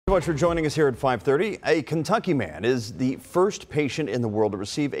So much for joining us here at 5:30. A Kentucky man is the first patient in the world to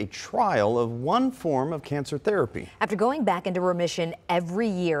receive a trial of one form of cancer therapy. After going back into remission every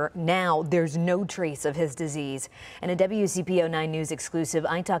year, now there's no trace of his disease. In a WCPO 9 News exclusive,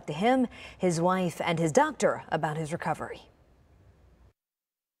 I talked to him, his wife, and his doctor about his recovery.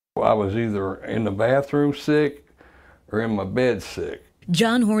 I was either in the bathroom sick or in my bed sick.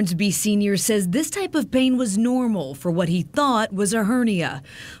 John Hornsby Sr. says this type of pain was normal for what he thought was a hernia,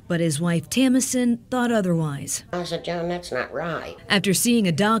 but his wife Tamison thought otherwise. I said, John, that's not right. After seeing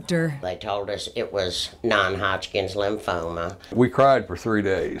a doctor, They told us it was non-Hodgkin's lymphoma. We cried for 3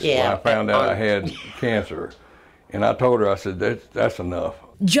 days when I found out I had cancer. And I told her, I said, that's enough.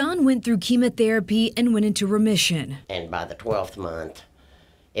 John went through chemotherapy and went into remission. And by the 12th month,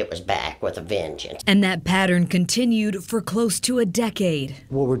 it was back with a vengeance. And that pattern continued for close to a decade.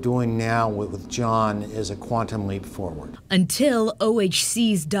 What we're doing now with John is a quantum leap forward. Until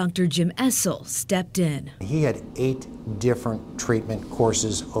OHC's Dr. Jim Essel stepped in. He had 8 different treatment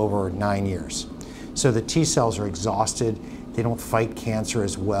courses over 9 years. So the T cells are exhausted. They don't fight cancer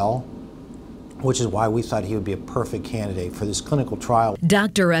as well, which is why we thought he would be a perfect candidate for this clinical trial.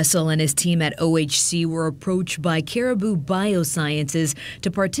 Dr. Essel and his team at OHC were approached by Caribou Biosciences to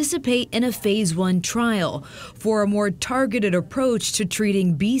participate in a phase 1 trial for a more targeted approach to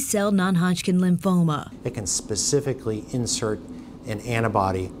treating B-cell non-Hodgkin lymphoma. It can specifically insert an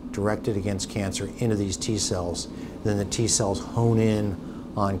antibody directed against cancer into these T cells. Then the T cells hone in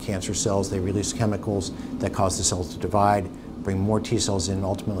on cancer cells. They release chemicals that cause the cells to divide, bring more T cells in, and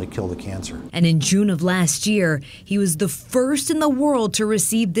ultimately kill the cancer. And in June of last year, he was the first in the world to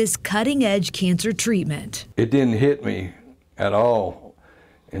receive this cutting-edge cancer treatment. It didn't hit me at all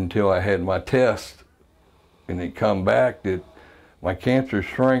until I had my test, and it come back that my cancer's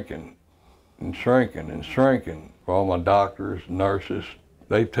shrinking and shrinking and shrinking. All my doctors, nurses,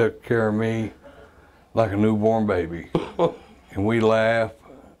 they took care of me like a newborn baby. And we laugh.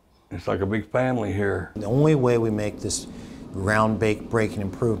 It's like a big family here. The only way we make this ground-breaking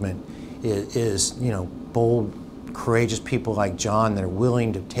improvement is bold, courageous people like John that are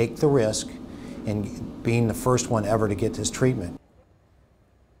willing to take the risk and being the first one ever to get this treatment.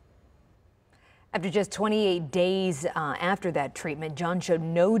 After just 28 days after that treatment, John showed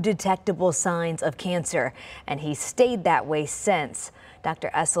no detectable signs of cancer, and he stayed that way since.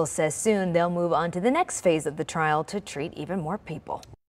 Dr. Essel says soon they'll move on to the next phase of the trial to treat even more people.